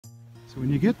So when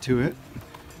you get to it,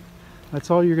 that's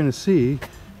all you're going to see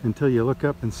until you look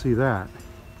up and see that.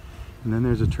 And then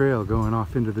there's a trail going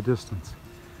off into the distance.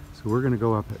 So we're going to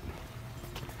go up it.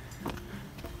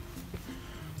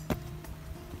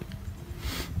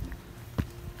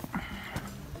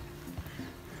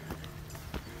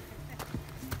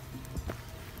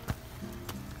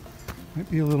 Might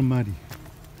be a little muddy.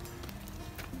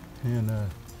 And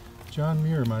John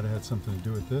Muir might have had something to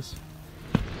do with this.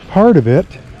 Part of it,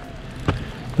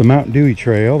 the Mount Dewey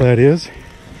Trail, that is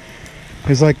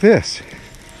like this.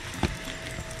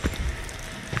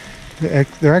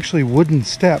 They're actually wooden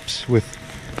steps with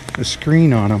a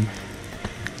screen on them,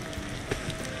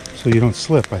 so you don't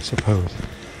slip, I suppose.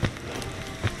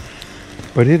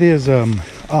 But it is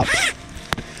up.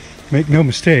 Make no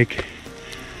mistake,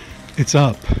 it's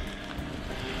up.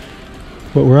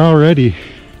 But we're already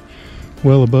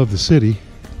well above the city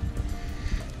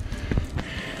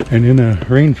and in a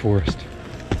rainforest.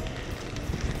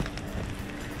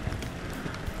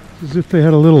 It's as if they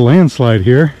had a little landslide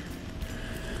here.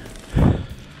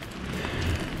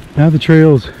 Now the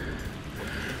trail's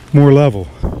more level.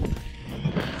 You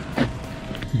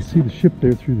can see the ship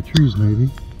there through the trees maybe.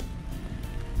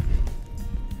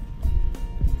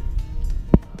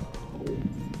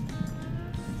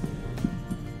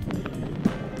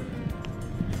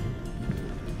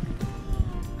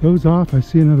 Goes off, I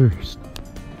see another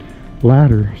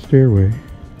ladder, stairway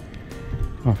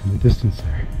off in the distance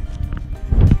there.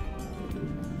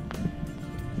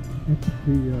 That's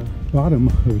the bottom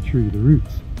of a tree, the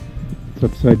roots. It's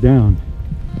upside down.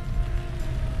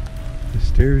 The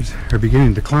stairs are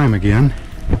beginning to climb again.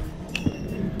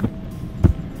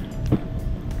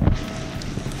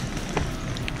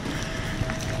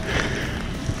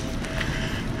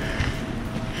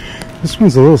 This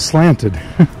one's a little slanted.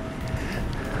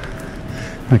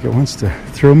 Like it wants to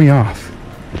throw me off.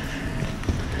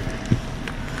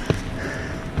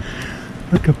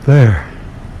 Look up there.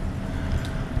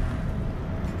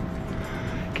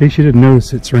 In case you didn't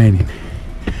notice, it's raining.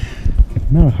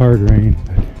 Not a hard rain,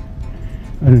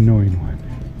 but an annoying one.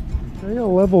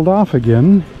 Trail leveled off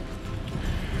again,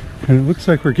 and it looks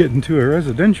like we're getting to a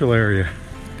residential area.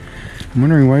 I'm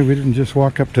wondering why we didn't just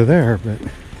walk up to there, but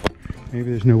maybe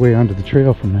there's no way onto the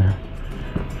trail from there.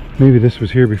 Maybe this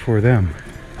was here before them.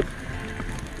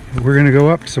 We're gonna go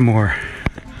up some more.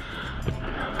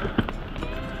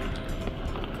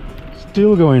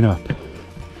 Still going up.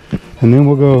 And then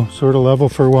we'll go sort of level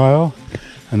for a while,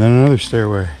 and then another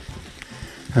stairway,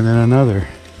 and then another.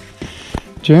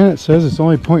 Janet says it's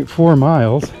only 0.4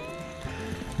 miles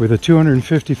with a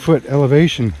 250-foot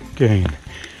elevation gain.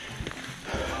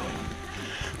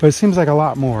 But it seems like a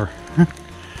lot more. I'm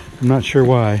not sure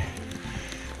why,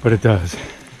 but it does.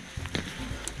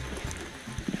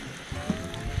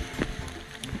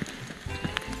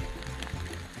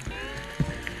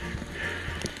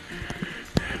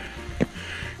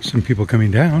 Some people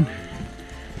coming down.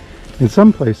 In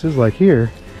some places, like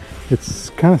here, it's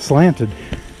kind of slanted,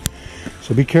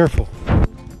 so be careful.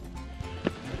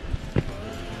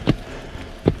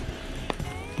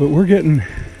 But we're getting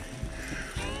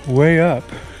way up.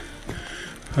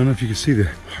 I don't know if you can see the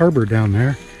harbor down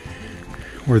there,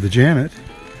 or the Janet.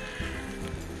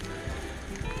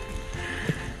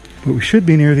 But we should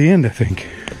be near the end, I think.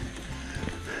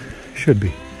 Should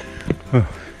be. Oh,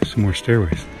 some more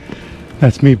stairways.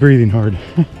 That's me breathing hard.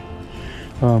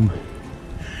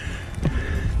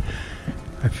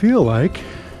 I feel like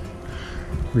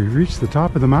we reached the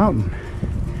top of the mountain,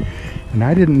 and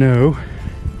I didn't know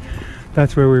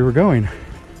that's where we were going.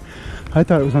 I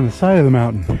thought it was on the side of the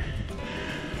mountain.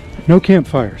 No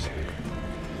campfires.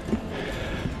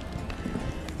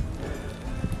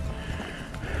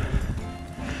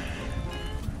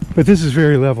 But this is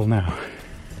very level now.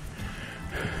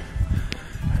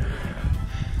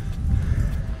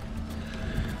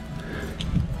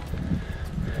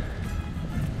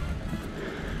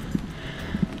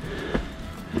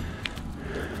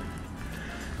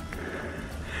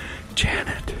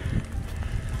 Janet.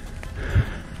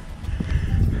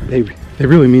 They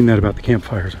really mean that about the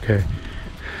campfires, okay?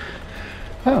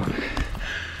 Oh.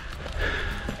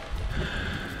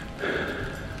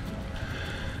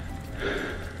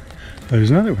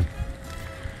 There's another one.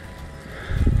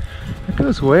 It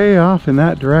goes way off in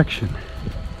that direction.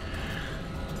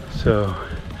 So,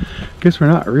 I guess we're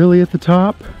not really at the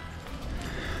top.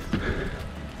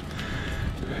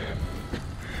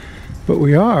 But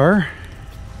we are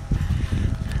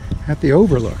at the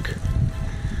overlook.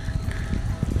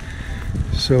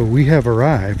 So we have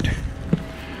arrived.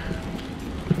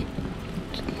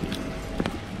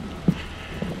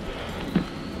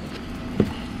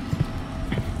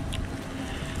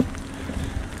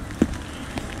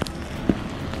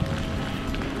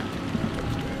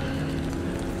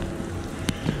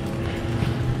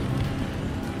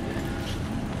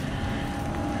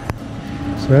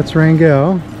 that's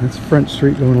Wrangell. That's Front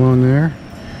Street going along there.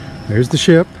 There's the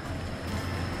ship.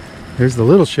 There's the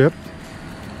little ship.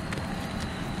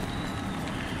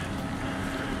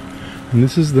 And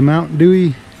this is the Mount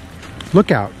Dewey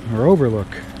lookout or overlook.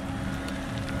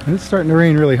 And it's starting to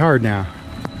rain really hard now.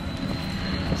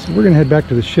 So we're going to head back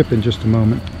to the ship in just a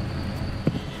moment.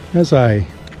 As I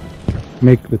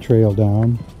make the trail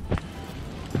down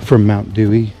from Mount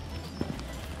Dewey,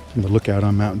 from the lookout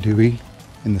on Mount Dewey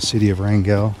in the city of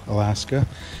Wrangell, Alaska,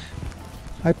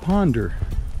 I ponder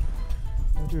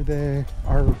whether they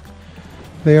are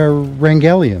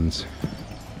Wrangellians,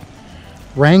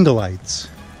 Wrangellites,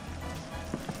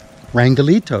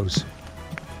 Wrangelitos,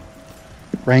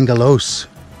 Wrangelos,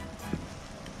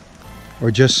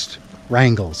 or just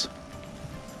Wrangles.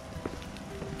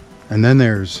 And then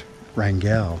there's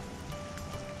Wrangell.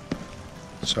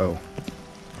 So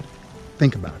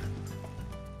think about it.